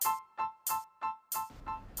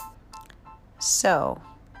So,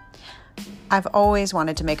 I've always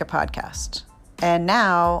wanted to make a podcast, and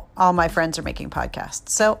now all my friends are making podcasts,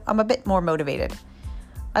 so I'm a bit more motivated.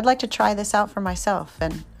 I'd like to try this out for myself,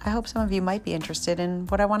 and I hope some of you might be interested in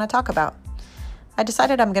what I want to talk about. I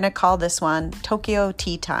decided I'm going to call this one Tokyo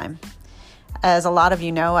Tea Time. As a lot of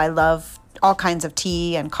you know, I love all kinds of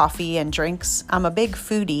tea and coffee and drinks. I'm a big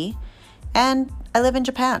foodie, and I live in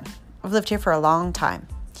Japan. I've lived here for a long time.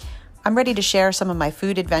 I'm ready to share some of my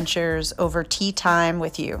food adventures over tea time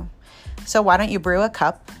with you. So why don't you brew a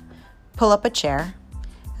cup, pull up a chair,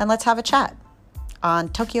 and let's have a chat on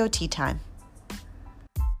Tokyo Tea Time.